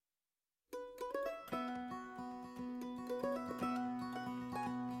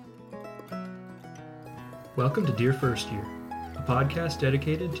Welcome to Dear First Year, a podcast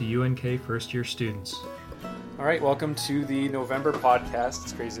dedicated to UNK first year students. All right, welcome to the November podcast.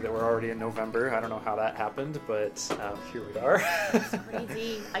 It's crazy that we're already in November. I don't know how that happened, but here we are. It's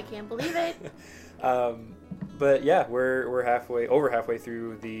crazy. I can't believe it. But yeah, we're over halfway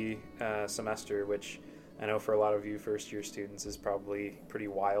through the semester, which I know for a lot of you first year students is probably pretty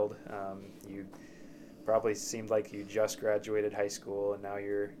wild. You probably seemed like you just graduated high school and now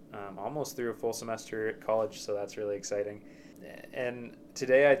you're almost through a full semester at college, so that's really exciting. And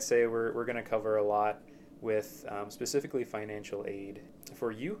today I'd say we're going to cover a lot with specifically financial aid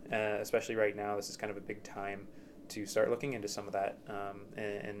for you, especially right now. This is kind of a big time to start looking into some of that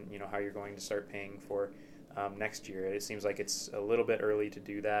and you know how you're going to start paying for next year. It seems like it's a little bit early to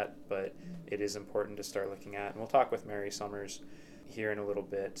do that, but it is important to start looking at. And we'll talk with Mary Summers here in a little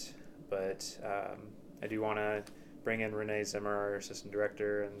bit, but I do want to bring in Renee Zimmer, our assistant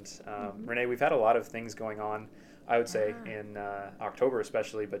director. And Renee, we've had a lot of things going on, I would say, in October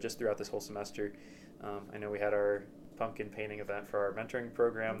especially, but just throughout this whole semester. I know we had our pumpkin painting event for our mentoring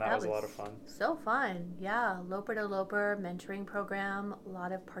program. That was a lot of fun. So fun. Yeah. Loper to Loper mentoring program. A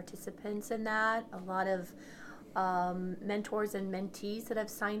lot of participants in that. A lot of mentors and mentees that have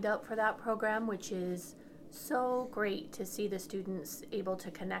signed up for that program, which is so great to see the students able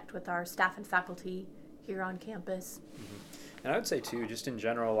to connect with our staff and faculty here on campus. Mm-hmm. And I would say too, just in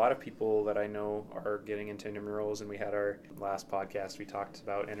general, a lot of people that I know are getting into intramurals, and we had our last podcast, we talked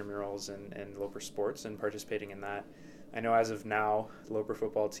about intramurals and Loper sports and participating in that. I know as of now, the Loper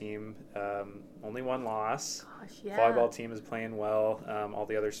football team, only one loss. Gosh, yeah. Volleyball team is playing well. All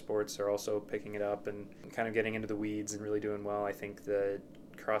the other sports are also picking it up and kind of getting into the weeds and really doing well. I think the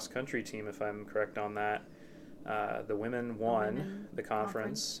cross country team, if I'm correct on that, the women won the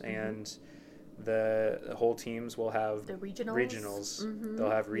conference. And the whole teams will have the regionals. Mm-hmm.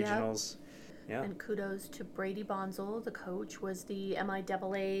 They'll have regionals. Yep. Yeah. And kudos to Brady Bonzel, the coach, was the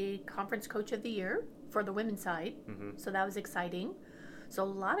MIAA Conference Coach of the Year for the women's side. Mm-hmm. So that was exciting. So a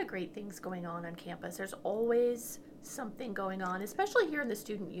lot of great things going on campus. There's always something going on, especially here in the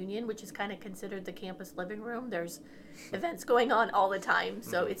Student Union, which is kind of considered the campus living room. There's events going on all the time.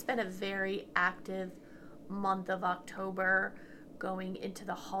 So it's been a very active month of October going into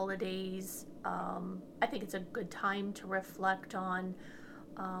the holidays. I think it's a good time to reflect on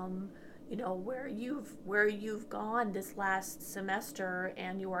where you've gone this last semester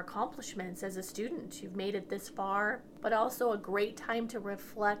and your accomplishments as a student. You've made it this far, but also a great time to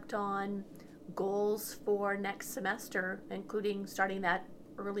reflect on goals for next semester, including starting that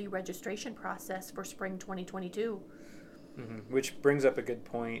early registration process for spring 2022. Mm-hmm. Which brings up a good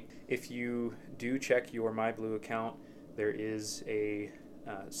point. If you do check your MyBlue account, there is a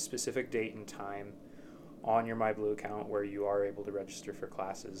specific date and time on your MyBlue account where you are able to register for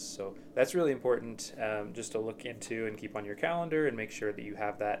classes. So that's really important just to look into and keep on your calendar and make sure that you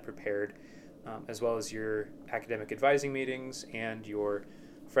have that prepared, as well as your academic advising meetings and your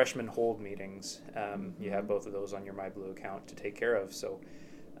freshman hold meetings. You have both of those on your MyBlue account to take care of. So,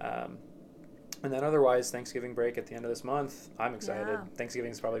 and then otherwise, Thanksgiving break at the end of this month. I'm excited. Yeah.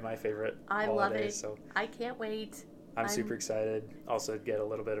 Thanksgiving is probably my favorite holiday. Love it. So I can't wait. I'm super excited. Also get a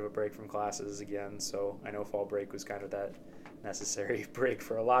little bit of a break from classes again. So I know fall break was kind of that necessary break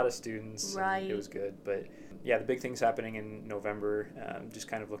for a lot of students. Right. It was good. But yeah, the big things happening in November, just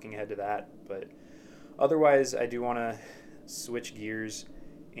kind of looking ahead to that. But otherwise, I do want to switch gears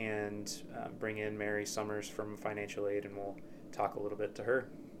and bring in Mary Summers from Financial Aid, and we'll talk a little bit to her.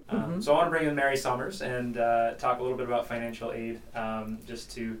 So I want to bring in Mary Summers and talk a little bit about financial aid,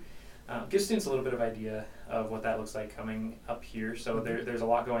 just to give students a little bit of idea of what that looks like coming up here. So there's a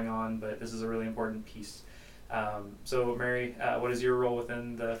lot going on, but this is a really important piece. So Mary, what is your role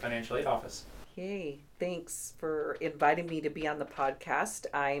within the financial aid office? Hey, thanks for inviting me to be on the podcast.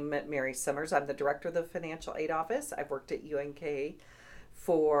 I'm Mary Summers. I'm the director of the financial aid office. I've worked at UNK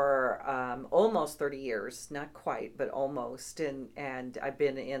for almost 30 years, not quite, but almost. And I've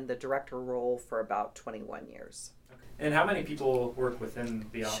been in the director role for about 21 years. Okay. And how many people work within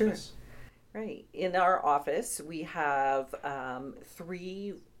the office? Sure. Right. In our office, we have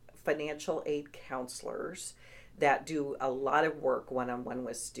 3 financial aid counselors that do a lot of work one-on-one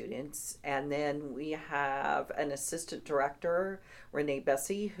with students. And then we have an assistant director, Renee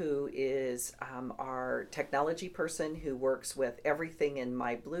Bessie, who is our technology person who works with everything in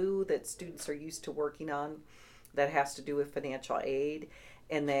MyBlue that students are used to working on that has to do with financial aid.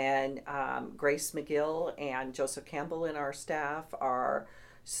 And then Grace McGill and Joseph Campbell in our staff are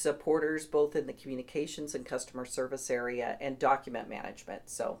supporters both in the communications and customer service area and document management.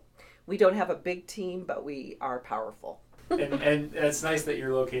 So we don't have a big team, but we are powerful. and it's nice that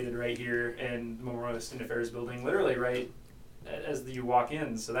you're located right here in Memorial Student Affairs building, literally right as you walk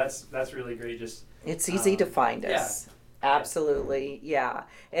in. So that's really great. Just it's easy to find us. Yeah. Absolutely, yeah.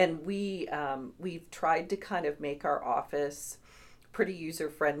 And we've tried to kind of make our office pretty user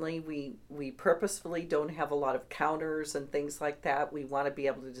friendly. We purposefully don't have a lot of counters and things like that. We want to be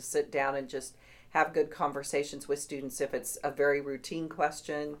able to just sit down and just have good conversations with students if it's a very routine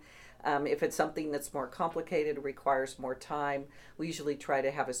question. If it's something that's more complicated, requires more time, we usually try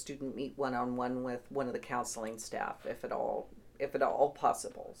to have a student meet one-on-one with one of the counseling staff, if at all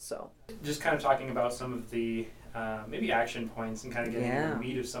possible. So, just kind of talking about some of the maybe action points and kind of getting into the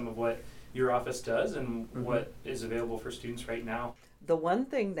meat of some of what your office does and what is available for students right now. The one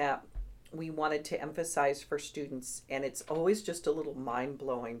thing that we wanted to emphasize for students, and it's always just a little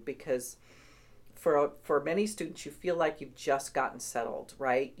mind-blowing because for many students, you feel like you've just gotten settled,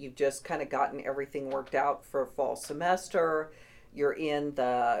 right? You've just kind of gotten everything worked out for fall semester. You're in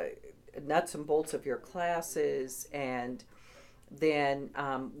the nuts and bolts of your classes, and then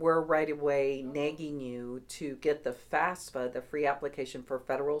we're right away nagging you to get the FAFSA, the Free Application for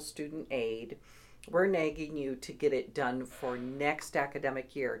Federal Student Aid. We're nagging you to get it done for next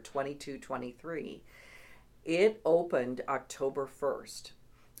academic year, 22-23. It opened October 1st.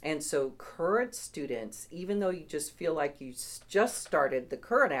 And so current students, even though you just feel like you just started the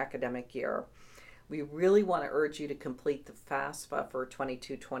current academic year, we really want to urge you to complete the FAFSA for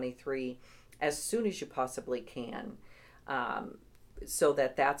 22-23 as soon as you possibly can, so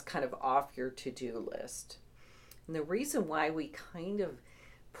that that's kind of off your to-do list. And the reason why we kind of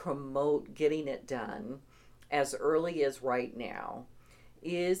promote getting it done as early as right now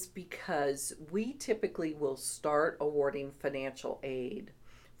is because we typically will start awarding financial aid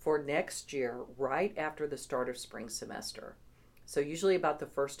for next year right after the start of spring semester. So usually about the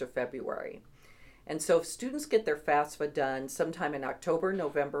 1st of February. And so if students get their FAFSA done sometime in October,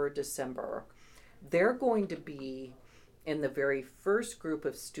 November, or December, they're going to be in the very first group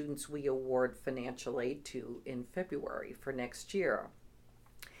of students we award financial aid to in February for next year.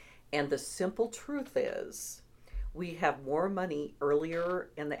 And the simple truth is we have more money earlier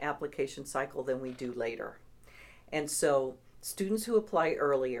in the application cycle than we do later. And so students who apply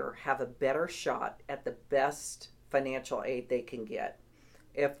earlier have a better shot at the best financial aid they can get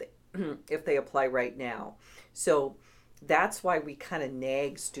if they apply right now. So that's why we kind of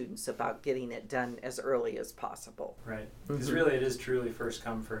nag students about getting it done as early as possible. Right. Because really it is truly first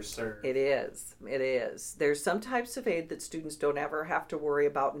come, first serve. It is. There's some types of aid that students don't ever have to worry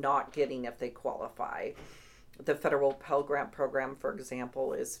about not getting if they qualify. The federal Pell Grant program, for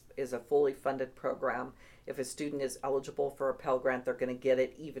example, is a fully funded program. If a student is eligible for a Pell Grant, they're going to get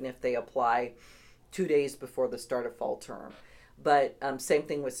it even if they apply 2 days before the start of fall term. But same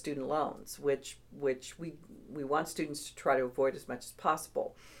thing with student loans, which we want students to try to avoid as much as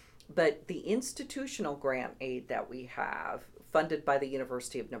possible. But the institutional grant aid that we have, funded by the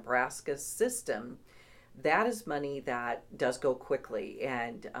University of Nebraska system, that is money that does go quickly.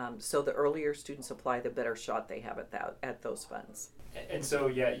 And so the earlier students apply, the better shot they have at those funds. And so,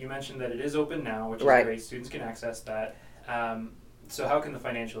 yeah, you mentioned that it is open now, which is great. Students can access that. So how can the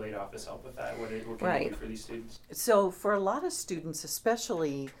financial aid office help with that? What can you do for these students? So for a lot of students,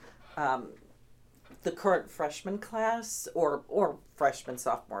 especially the current freshman class or freshmen,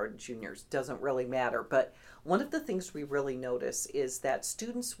 sophomore, juniors, doesn't really matter. But one of the things we really notice is that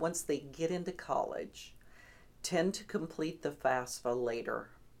students, once they get into college, tend to complete the FAFSA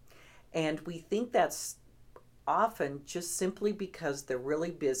later. And we think that's often just simply because they're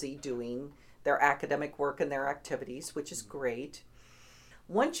really busy doing their academic work and their activities, which is great.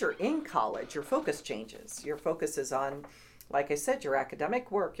 Once you're in college, your focus changes. Your focus is on, like I said, your academic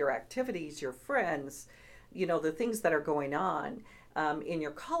work, your activities, your friends, the things that are going on in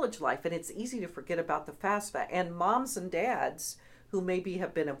your college life. And it's easy to forget about the FAFSA. And moms and dads who maybe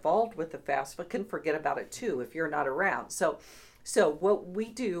have been involved with the FAFSA can forget about it too if you're not around. So what we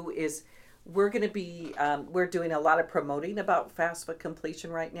do is we're going to be, we're doing a lot of promoting about FAFSA completion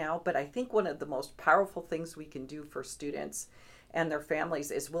right now. But I think one of the most powerful things we can do for students and their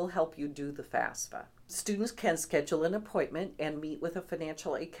families is we'll help you do the FAFSA. Students can schedule an appointment and meet with a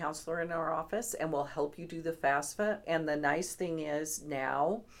financial aid counselor in our office, and we'll help you do the FAFSA. And the nice thing is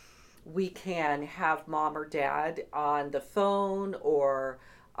now we can have mom or dad on the phone or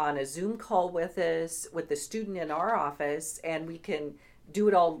on a Zoom call with us, with the student in our office, and we can do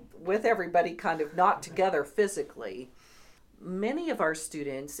it all with everybody kind of not together physically. Many of our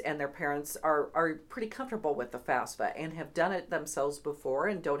students and their parents are pretty comfortable with the FAFSA and have done it themselves before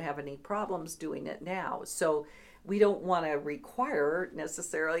and don't have any problems doing it now. So we don't want to require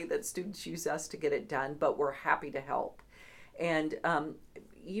necessarily that students use us to get it done, but we're happy to help. And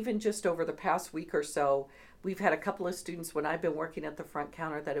even just over the past week or so, we've had a couple of students when I've been working at the front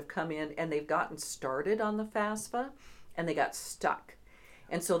counter that have come in and they've gotten started on the FAFSA and they got stuck.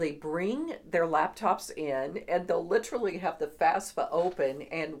 And so they bring their laptops in and they'll literally have the FAFSA open,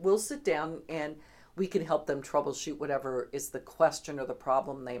 and we'll sit down and we can help them troubleshoot whatever is the question or the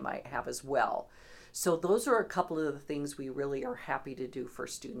problem they might have as well. So those are a couple of the things we really are happy to do for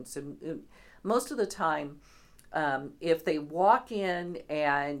students. And most of the time, if they walk in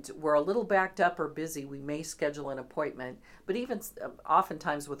and we're a little backed up or busy, we may schedule an appointment. But even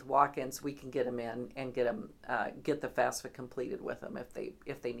oftentimes with walk-ins, we can get them in and get the FAFSA completed with them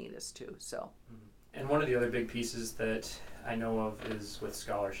if they need us to. So. And one of the other big pieces that I know of is with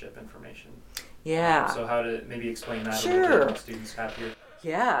scholarship information. Yeah. So how to maybe explain that a Sure. little bit, what students have here.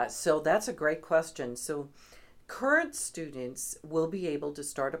 Yeah, so that's a great question. So current students will be able to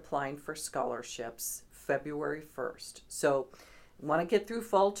start applying for scholarships February 1st. So want to get through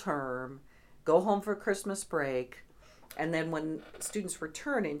fall term, go home for Christmas break, and then when students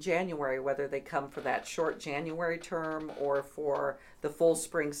return in January, whether they come for that short January term or for the full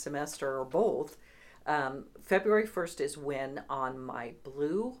spring semester or both, February 1st is when on My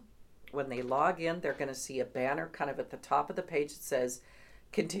Blue, when they log in, they're going to see a banner kind of at the top of the page that says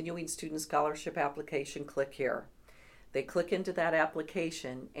Continuing Student Scholarship Application, click here. They click into that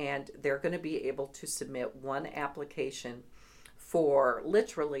application and they're going to be able to submit one application for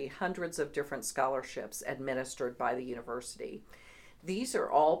literally hundreds of different scholarships administered by the university. These are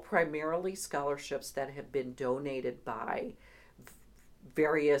all primarily scholarships that have been donated by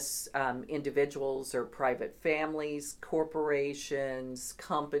various individuals or private families, corporations,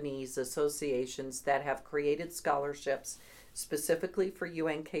 companies, associations that have created scholarships specifically for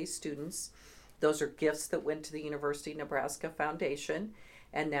UNK students. Those are gifts that went to the University of Nebraska Foundation,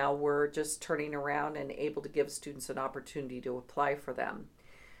 and now we're just turning around and able to give students an opportunity to apply for them.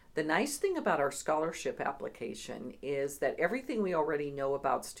 The nice thing about our scholarship application is that everything we already know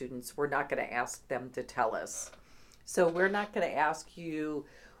about students, we're not going to ask them to tell us. So we're not going to ask you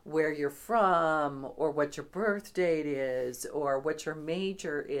where you're from or what your birth date is or what your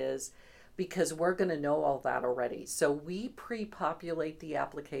major is, because we're going to know all that already. So we pre-populate the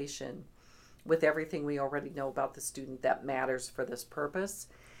application with everything we already know about the student that matters for this purpose.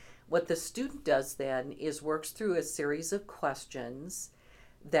 What the student does then is works through a series of questions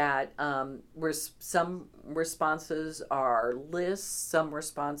that some responses are lists, some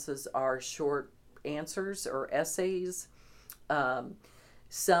responses are short answers or essays.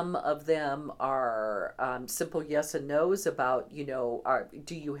 Some of them are simple yes and no's about,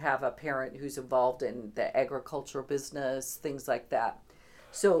 do you have a parent who's involved in the agricultural business, things like that.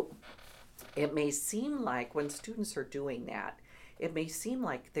 So it may seem like when students are doing that, it may seem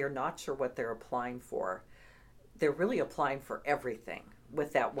like they're not sure what they're applying for. They're really applying for everything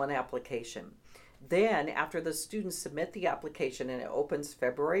with that one application. Then after the students submit the application, and it opens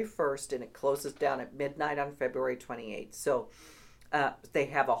February 1st and it closes down at midnight on February 28th. So they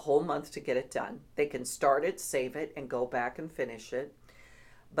have a whole month to get it done. They can start it, save it, and go back and finish it.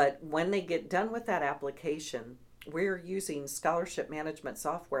 But when they get done with that application, we're using scholarship management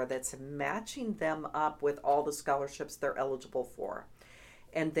software that's matching them up with all the scholarships they're eligible for.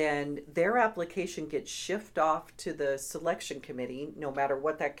 And then their application gets shipped off to the selection committee, no matter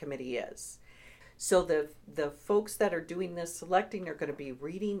what that committee is. So the folks that are doing this selecting are going to be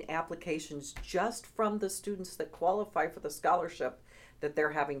reading applications just from the students that qualify for the scholarship that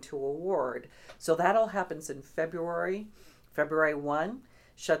they're having to award. So that all happens in February 1,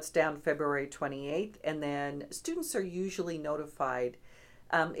 shuts down February 28th, and then students are usually notified.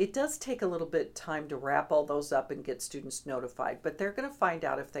 It does take a little bit time to wrap all those up and get students notified, but they're going to find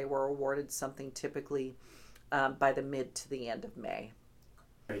out if they were awarded something typically by the mid to the end of May.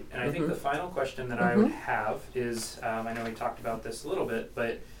 Great. And I think the final question that I would have is, I know we talked about this a little bit,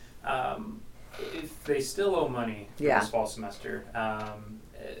 but if they still owe money for this fall semester,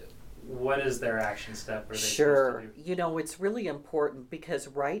 what is their action step? Are they Sure. It's really important because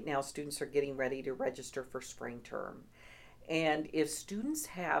right now students are getting ready to register for spring term. And if students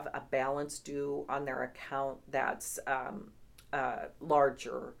have a balance due on their account that's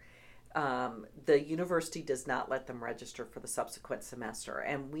larger, the university does not let them register for the subsequent semester.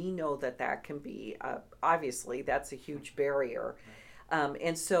 And we know that can be, obviously, that's a huge barrier.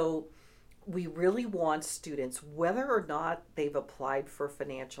 And so we really want students, whether or not they've applied for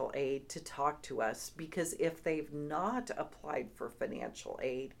financial aid, to talk to us, because if they've not applied for financial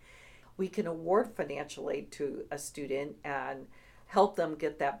aid, we can award financial aid to a student and help them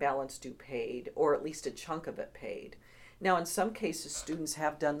get that balance due paid, or at least a chunk of it paid. Now, in some cases, students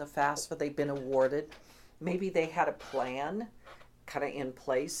have done the FAFSA, they've been awarded, maybe they had a plan kind of in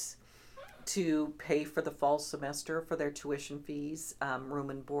place to pay for the fall semester for their tuition fees, room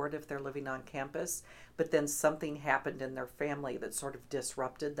and board if they're living on campus, but then something happened in their family that sort of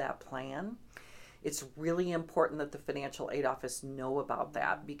disrupted that plan. It's really important that the financial aid office know about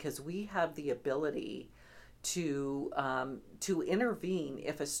that, because we have the ability to intervene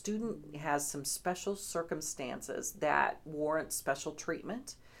if a student has some special circumstances that warrant special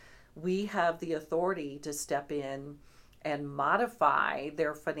treatment. We have the authority to step in and modify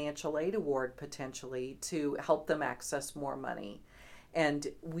their financial aid award potentially to help them access more money. And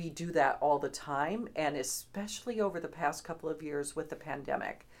we do that all the time, and especially over the past couple of years with the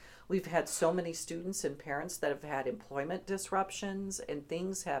pandemic. We've had so many students and parents that have had employment disruptions, and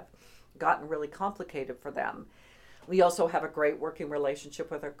things have gotten really complicated for them. We also have a great working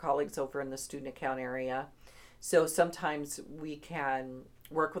relationship with our colleagues over in the student account area. So sometimes we can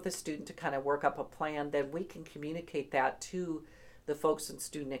work with a student to kind of work up a plan, then we can communicate that to the folks in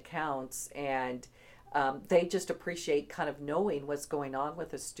student accounts, and they just appreciate kind of knowing what's going on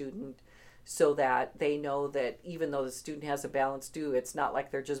with a student, so that they know that even though the student has a balance due, it's not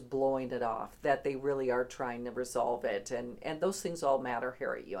like they're just blowing it off, that they really are trying to resolve it. And those things all matter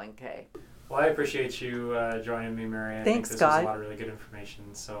here at UNK. Well, I appreciate you joining me, Mary. I Thanks, think this Scott. was a lot of really good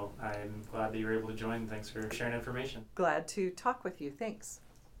information, so I'm glad that you were able to join. Thanks for sharing information. Glad to talk with you. Thanks.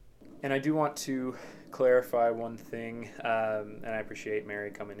 And I do want to clarify one thing, and I appreciate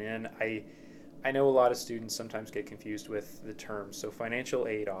Mary coming in. I know a lot of students sometimes get confused with the terms. So financial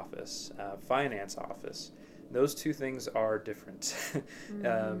aid office, finance office, those two things are different.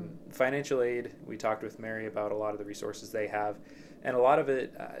 Financial aid, we talked with Mary about a lot of the resources they have. And a lot of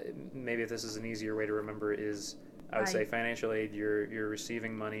it, maybe if this is an easier way to remember, is I would say financial aid, you're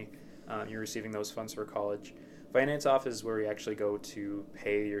receiving money, you're receiving those funds for college. Finance office is where you actually go to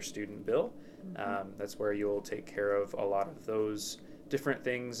pay your student bill. That's where you'll take care of a lot of those different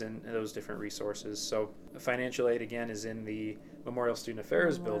things and those different resources. So financial aid, again, is in the Memorial Student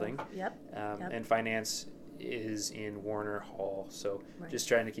Affairs building. And finance is in Warner Hall. So just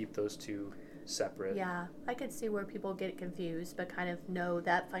trying to keep those two separate. Yeah, I could see where people get confused, but kind of know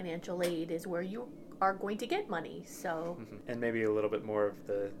that financial aid is where you are going to get money. So and maybe a little bit more of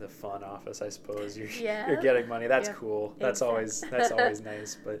the fun office, I suppose. You're Yeah. getting money. That's Yep. cool. That's always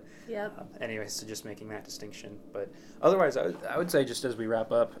nice. But anyway, so just making that distinction. But otherwise, I would say, just as we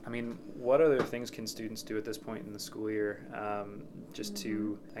wrap up, I mean, what other things can students do at this point in the school year, just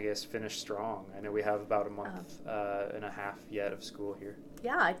to, I guess, finish strong? I know we have about a month and a half yet of school here.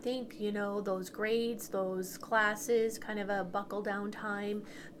 Yeah, I think, those grades, those classes, kind of a buckle down time,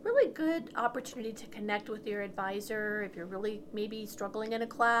 really good opportunity to connect with your advisor. If you're really maybe struggling in a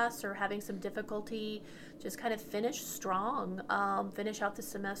class or having some difficulty, just kind of finish strong, finish out the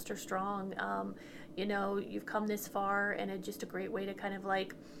semester strong. You've come this far, and it's just a great way to kind of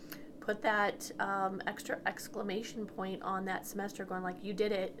like put that extra exclamation point on that semester, going like, you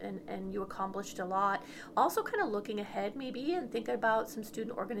did it, and you accomplished a lot. Also kind of looking ahead maybe and thinking about some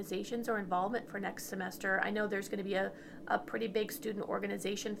student organizations or involvement for next semester. I know there's going to be a pretty big student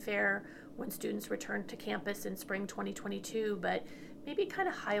organization fair when students return to campus in spring 2022, but maybe kind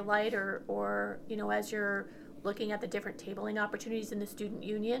of highlight or as you're looking at the different tabling opportunities in the student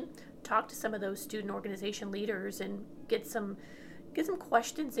union, talk to some of those student organization leaders and get some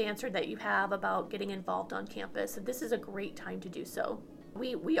questions answered that you have about getting involved on campus. And this is a great time to do so.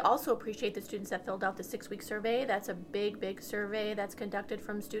 We also appreciate the students that filled out the 6-week survey. That's a big survey that's conducted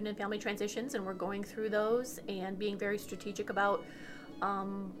from Student and Family Transitions, and we're going through those and being very strategic about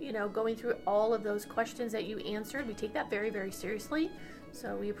going through all of those questions that you answered. We take that very, very seriously.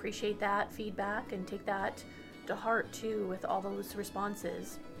 So we appreciate that feedback and take that to heart too with all those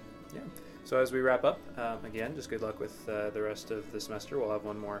responses. Yeah. So as we wrap up, again, just good luck with the rest of the semester. We'll have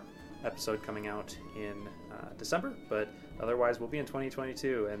one more episode coming out in December, but otherwise we'll be in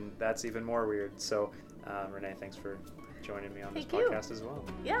 2022, and that's even more weird. So Renee, thanks for joining me on this podcast as well.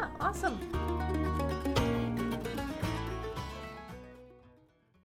 Yeah, awesome.